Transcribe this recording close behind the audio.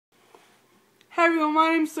Hey everyone, my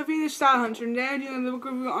name is Sophie the Style Hunter, and today I'm doing the book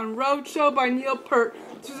review on RoadShow by Peart.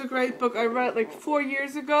 This is a great book. I read it like 4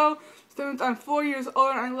 years ago, so I'm 4 years old,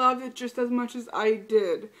 and I loved it just as much as I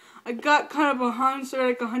did. I got kind of behind, so I read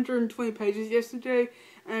like 120 pages yesterday,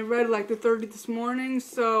 and I read like the 30 this morning,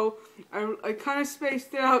 so I kind of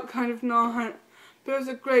spaced it out, kind of not. But it was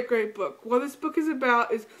a great book. What this book is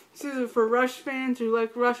about is, this is for Rush fans who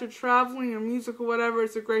like Rush or traveling or music or whatever.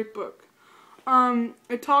 It's a great book.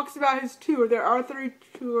 It talks about his tour, their R30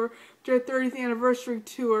 tour, their 30th anniversary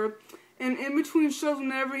tour, and in between shows,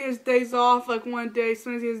 whenever he has days off, like one day,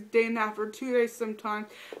 sometimes he has a day and a half or 2 days sometimes,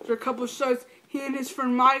 for a couple of shows, he and his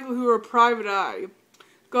friend Michael, who are Private Eye,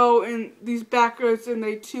 go in these back roads and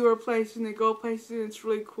they tour places and they go places, and it's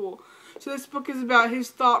really cool. So this book is about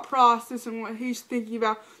his thought process and what he's thinking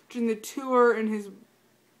about during the tour and his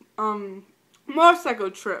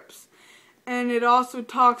motorcycle trips. And it also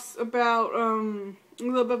talks about a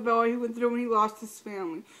little bit about what he went through when he lost his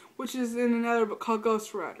family, which is in another book called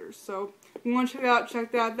Ghost Riders. So if you want to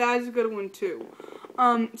check that out. That is a good one too.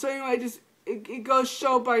 So anyway, it goes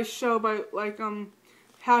show by like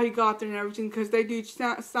how he got there and everything, because they do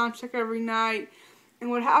sound check every night. And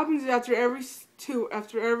what happens is after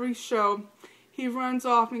every show, he runs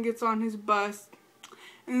off and gets on his bus.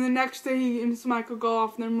 And the next day, he and his Michael go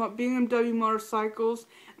off in their BMW motorcycles,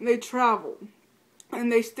 and they travel.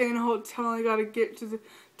 And they stay in a hotel, and they gotta get to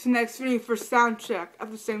next venue for sound check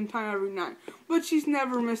at the same time every night. Which he's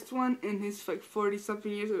never missed one in his like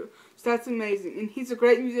 40-something years ago. So that's amazing. And he's a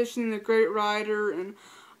great musician and a great writer, and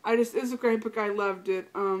it was a great book. I loved it.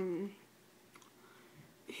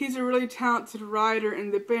 He's a really talented writer,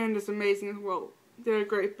 and the band is amazing as well. They're a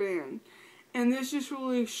great band. And this just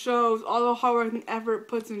really shows all the hard work and effort it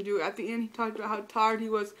puts into it. At the end, he talked about how tired he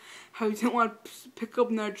was, how he didn't want to pick up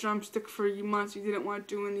another drumstick for months. He didn't want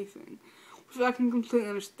to do anything. So I can completely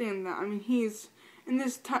understand that. I mean, he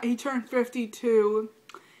turned 52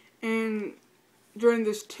 during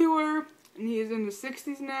this tour, and he is in his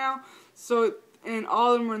 60s now. So, and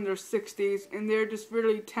all of them are in their 60s, and they're just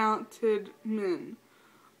really talented men.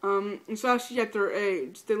 Especially at their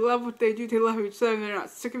age. They love what they do, they love each other, they're not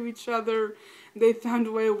sick of each other, they found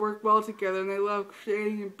a way to work well together, and they love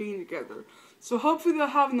creating and being together. So hopefully they'll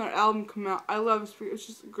have their album come out. I love this, it's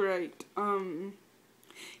just great.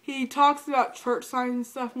 He talks about church signs and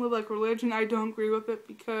stuff and like religion. I don't agree with it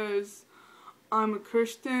because I'm a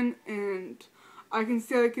Christian, and I can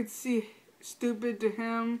see I could see stupid to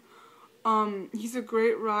him. He's a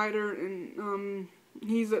great writer, and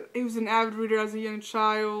he was an avid reader as a young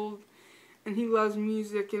child, and he loves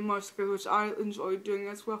music and motorcycles, which I enjoy doing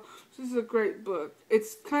as well. So this is a great book.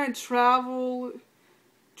 It's kind of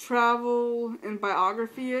travel and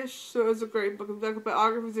biography-ish, so it's a great book. If you like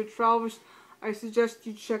biographies or travel, I suggest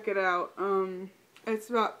you check it out. It's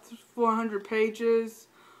about 400 pages.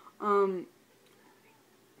 It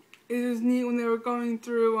was neat when they were going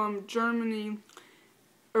through Germany,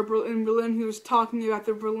 or in Berlin. He was talking about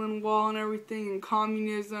the Berlin Wall and everything, and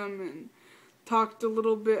communism, and talked a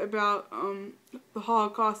little bit about the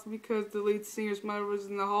Holocaust, because the lead singer's mother was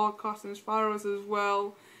in the Holocaust and his father was as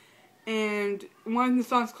well. And one of the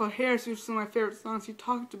songs called Heresy, which is one of my favorite songs, he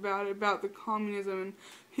talked about it, about the communism and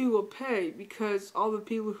who will pay, because all the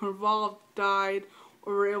people who were involved died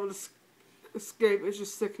or were able to escape. It's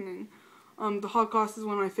just sickening. The Holocaust is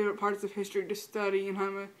one of my favorite parts of history to study, and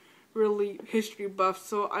I'm a really history buff,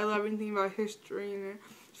 so I love anything about history. And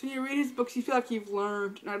so when you read his books, you feel like you've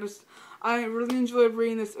learned, and I really enjoyed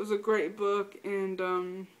reading this. It was a great book,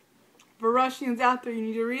 and for Russians out there, you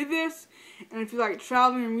need to read this. And if you like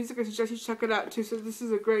traveling or music, I suggest you check it out too. So this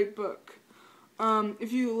is a great book.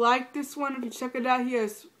 If you like this one, if you check it out, he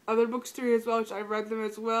has other books to read as well, which I've read them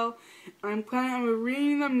as well. I'm planning on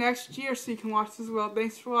reading them next year, so you can watch this as well.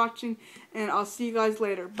 Thanks for watching, and I'll see you guys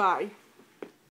later. Bye.